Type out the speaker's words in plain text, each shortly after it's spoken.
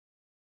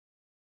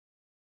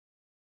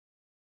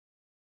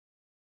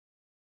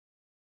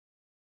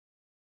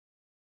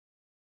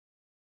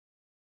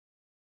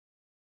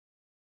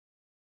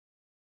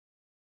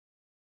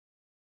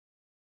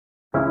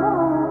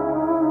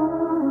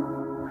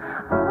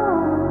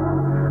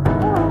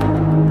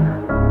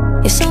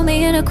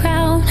a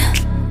crown.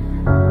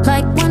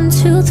 Like 1,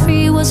 2,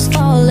 3 was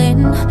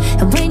falling.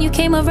 And when you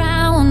came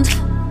around,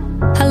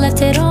 I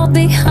left it all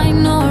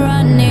behind, no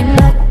running.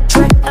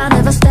 Backtrack, I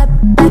never step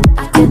back.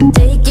 I can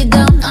take you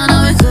down, I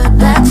know it could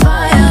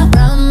backfire.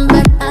 Run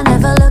back, I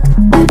never look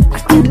back. I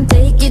can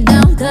take you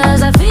down,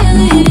 cause I feel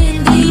it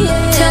in the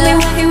air. Tell me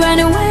why he ran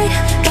away,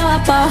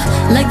 Papa.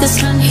 Like the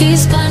sun,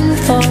 he's gone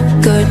for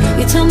good.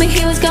 You told me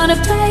he was gonna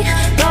play,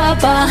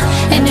 Papa,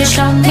 and you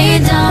shot me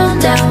down,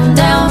 down,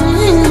 down.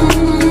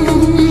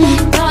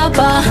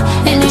 Papa,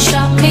 and you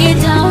shot me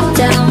down,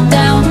 down,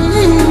 down.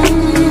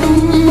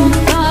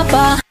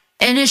 Papa,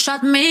 and you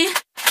shot me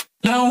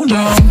down,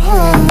 down.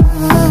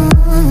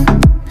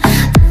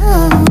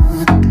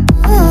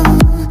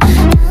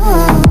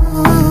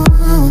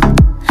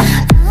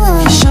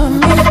 You shot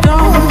me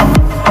down.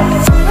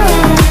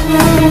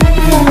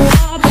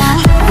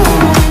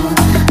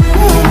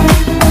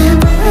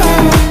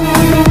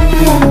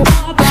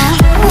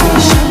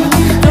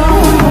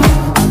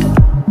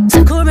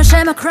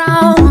 My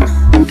crown,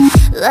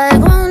 like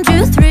 1,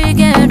 2, 3,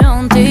 get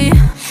on deep.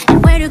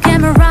 And when you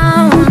came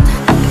around,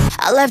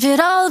 I left it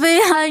all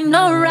behind,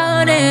 no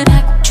running.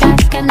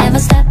 Backtrack, I never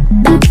step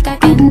back. I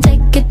can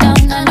take it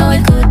down, I know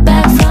it could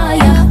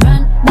backfire.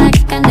 Run back,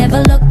 I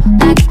never look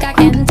back. I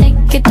can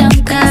take it down,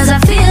 cause I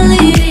feel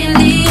it in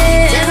the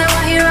air. Tell me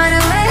why he ran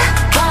away,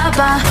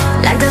 Papa.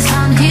 Like the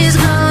sun, he's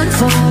gone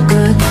for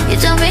good. You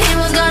told me he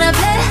was gonna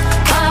play,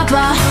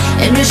 Papa,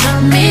 and you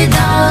shot me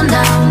down,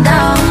 down,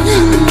 down.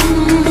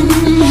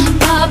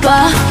 Papa,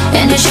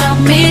 and you shot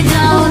me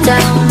down,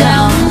 down,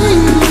 down.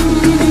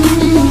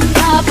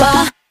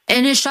 Papa,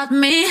 and you shot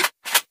me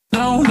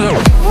down,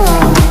 down.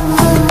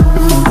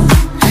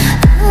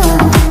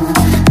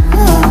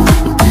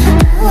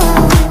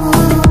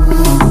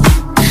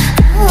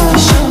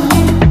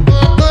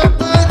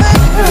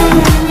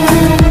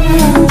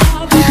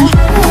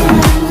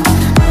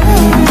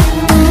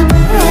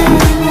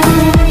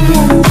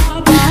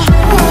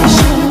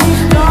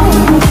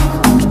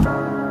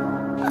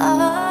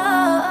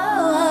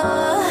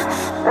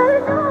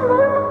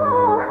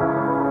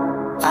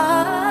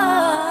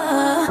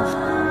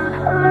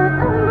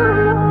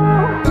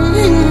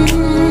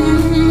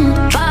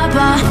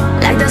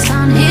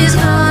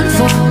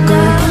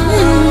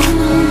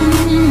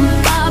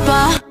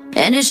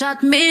 And you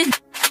shot me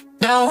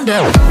down,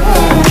 down.